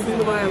food. This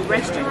is more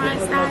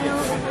restaurant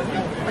style.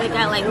 They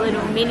got like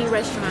little mini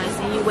restaurants,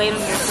 and you wait on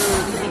your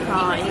food. You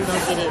call and you go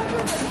get it.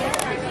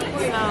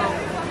 So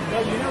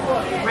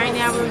right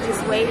now we're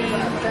just waiting.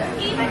 Like,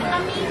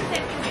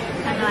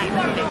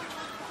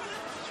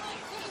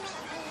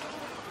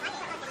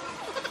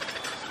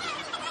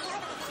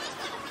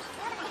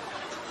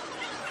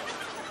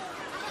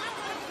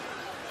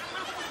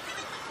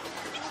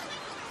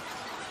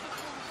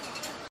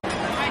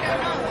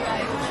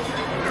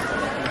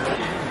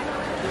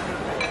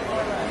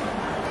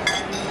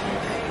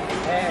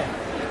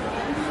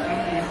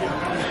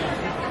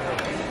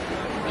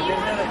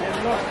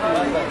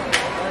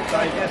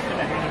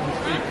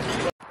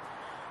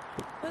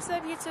 what's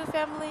up, YouTube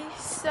family?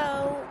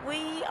 So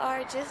we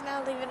are just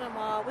now leaving the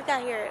mall. We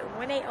got here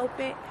when they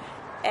opened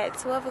at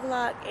 12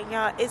 o'clock, and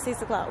y'all, it's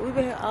 6 o'clock. We've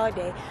been here all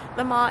day.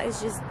 The mall is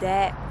just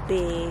that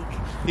big.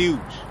 Huge.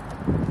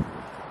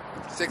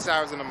 6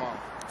 hours in the mall.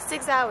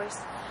 6 hours.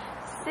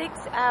 6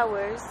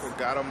 hours Good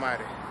God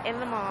Almighty. in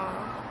the mall.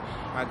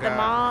 My God. The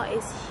mall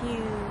is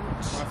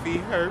huge. My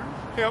feet hurt.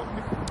 Help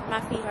me. My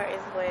feet hurt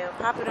as well.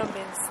 Papa done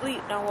been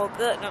asleep, done woke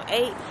up, done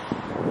ate,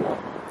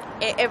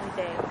 and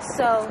everything.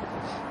 So,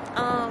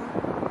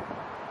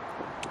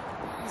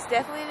 it's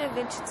definitely an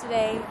adventure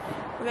today.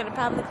 We're gonna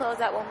probably close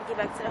out when we get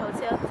back to the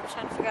hotel because we're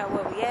trying to figure out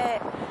where we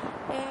at.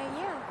 And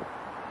yeah.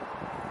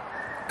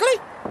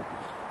 Click.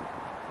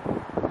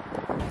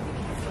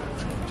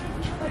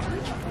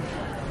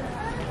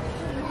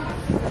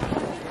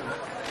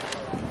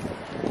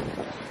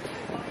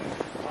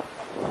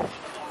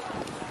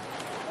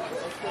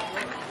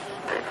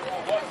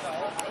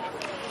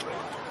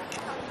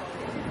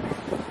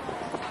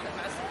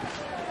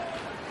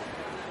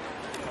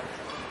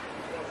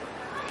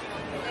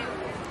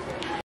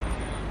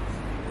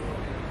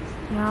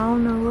 I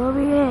don't know where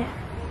we at,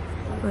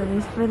 but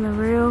it's feeling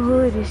real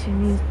hoodish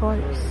in these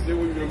parts.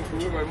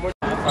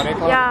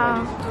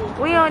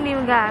 Y'all, we don't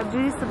even got a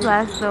beauty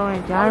supply store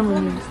in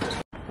Germany.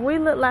 We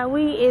look like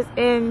we is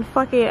in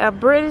fucking a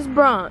British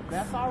Bronx.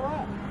 That's all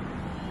right.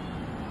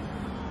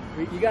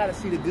 You gotta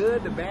see the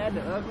good, the bad,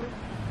 the ugly.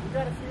 You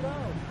gotta see it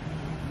all.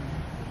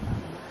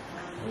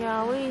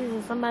 Y'all, we is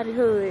in somebody's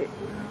hood.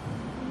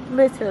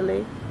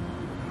 Literally.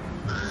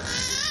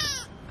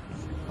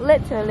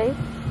 Literally.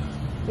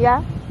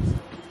 Yeah.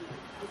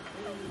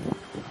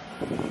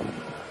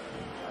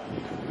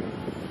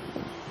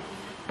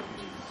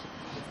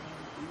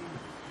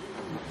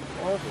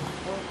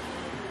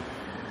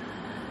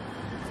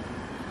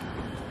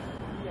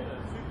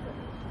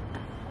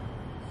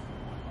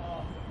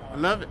 I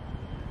love it.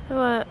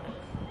 What?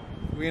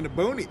 We in the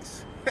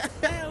boonies. We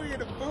in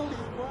the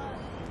boonies, boy.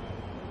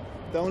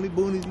 The only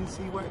boonies you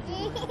see white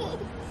people.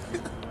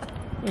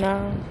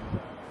 No.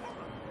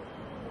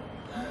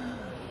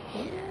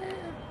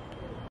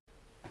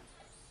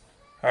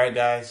 All right,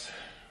 guys.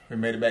 We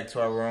made it back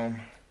to our room.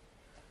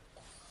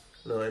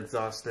 A little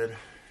exhausted.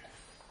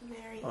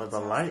 Oh, the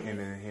lighting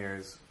in here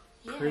is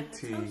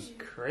pretty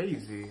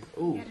crazy.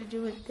 Ooh. You gotta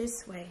do it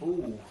this way.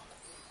 Ooh.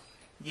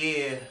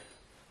 Yeah.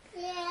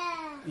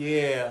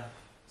 Yeah.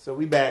 So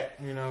we back.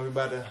 You know, we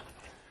about to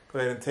go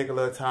ahead and take a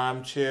little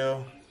time,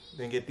 chill,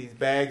 then get these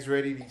bags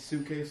ready, these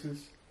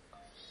suitcases,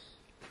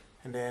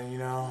 and then, you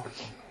know,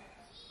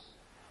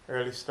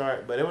 early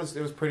start. But it was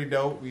pretty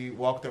dope. We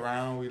walked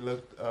around. We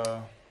looked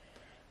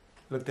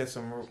at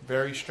some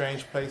very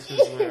strange places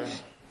where,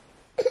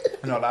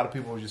 you know, a lot of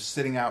people were just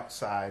sitting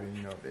outside, and,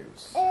 you know, they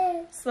was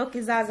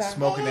Smoking Zaza.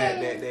 smoking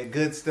that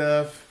good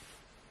stuff.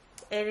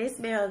 And it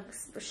smells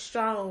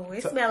strong.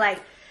 It smells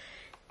like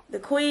the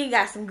queen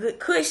got some good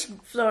kush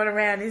flowing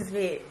around this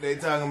bit. They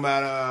talking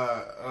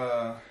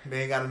about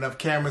they ain't got enough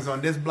cameras on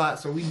this block,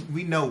 so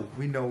we know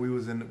we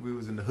was in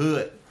the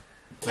hood,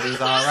 but it was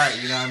all right,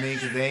 you know what I mean?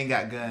 Because they ain't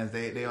got guns,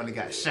 they only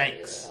got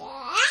shanks.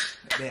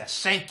 They'll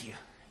shank you.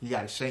 You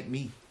gotta shank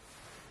me.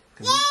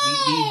 Cause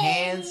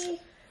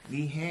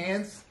these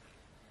hands,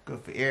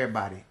 good for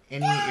everybody,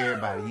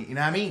 everybody. You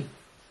know what I mean?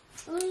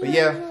 But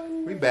yeah,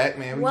 we back,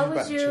 man. We What just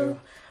about would to you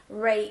chill.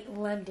 rate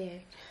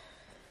London?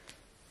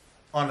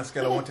 On a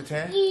scale of 1 to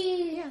 10?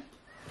 Yeah.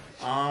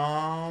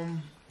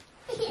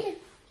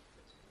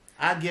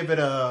 I give it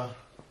a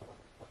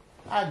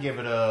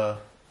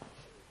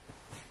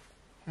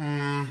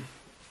an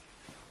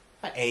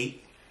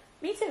 8.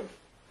 Me too.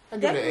 I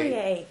give it an Definitely 8.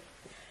 an 8.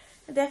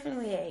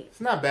 Definitely 8.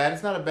 It's not bad.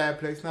 It's not a bad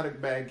place. It's not a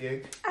bad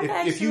gig.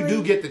 I've If you do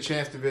actually- get the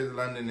chance to visit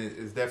London,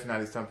 it's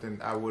definitely something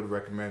I would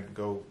recommend.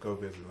 Go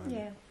visit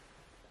London.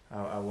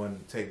 Yeah. I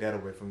wouldn't take that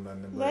away from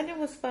London. But London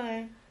was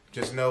fun.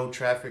 just know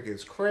traffic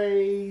is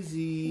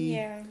crazy.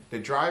 Yeah. The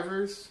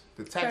drivers,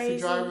 the taxi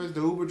Crazy. drivers,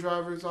 the Uber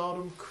drivers, all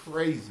them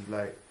crazy.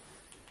 Like,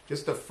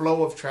 just the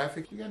flow of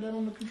traffic. You got that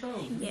under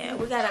control. Yeah,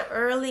 we got an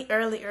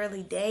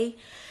early day.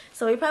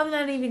 So we're probably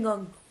not even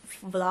going to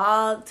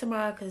vlog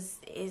tomorrow because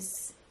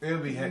It'll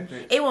be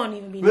hectic. it won't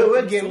even be We'll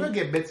nothing to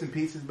get see. bits and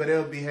pieces, but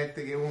it'll be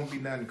hectic. It won't be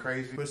nothing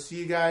crazy. We'll see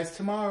you guys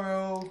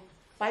tomorrow.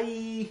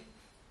 Bye.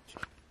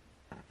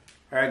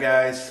 All right,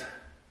 guys.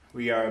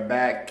 We are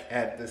back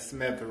at the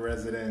Smith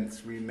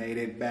residence. We made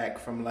it back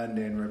from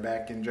London. We're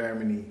back in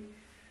Germany.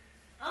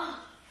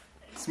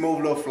 Smooth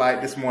little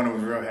flight. This morning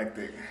was real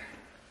hectic.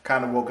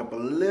 Kind of woke up a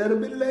little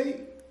bit late.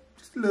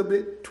 Just a little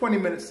bit. 20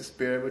 minutes to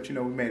spare, but you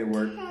know, we made it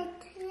work.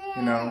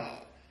 You know.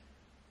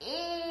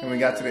 And we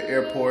got to the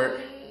airport.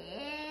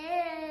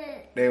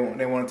 They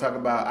want to talk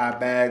about our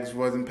bags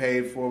wasn't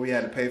paid for. We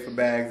had to pay for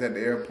bags at the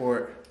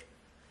airport.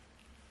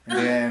 And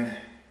then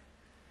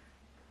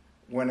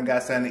went and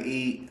got something to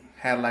eat.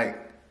 Had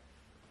like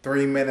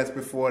 3 minutes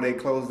before they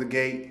closed the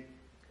gate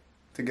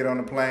to get on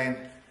the plane.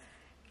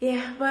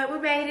 Yeah, but we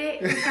made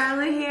it. We're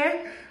finally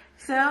here.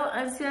 So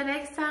until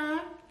next time,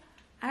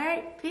 all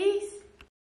right, peace.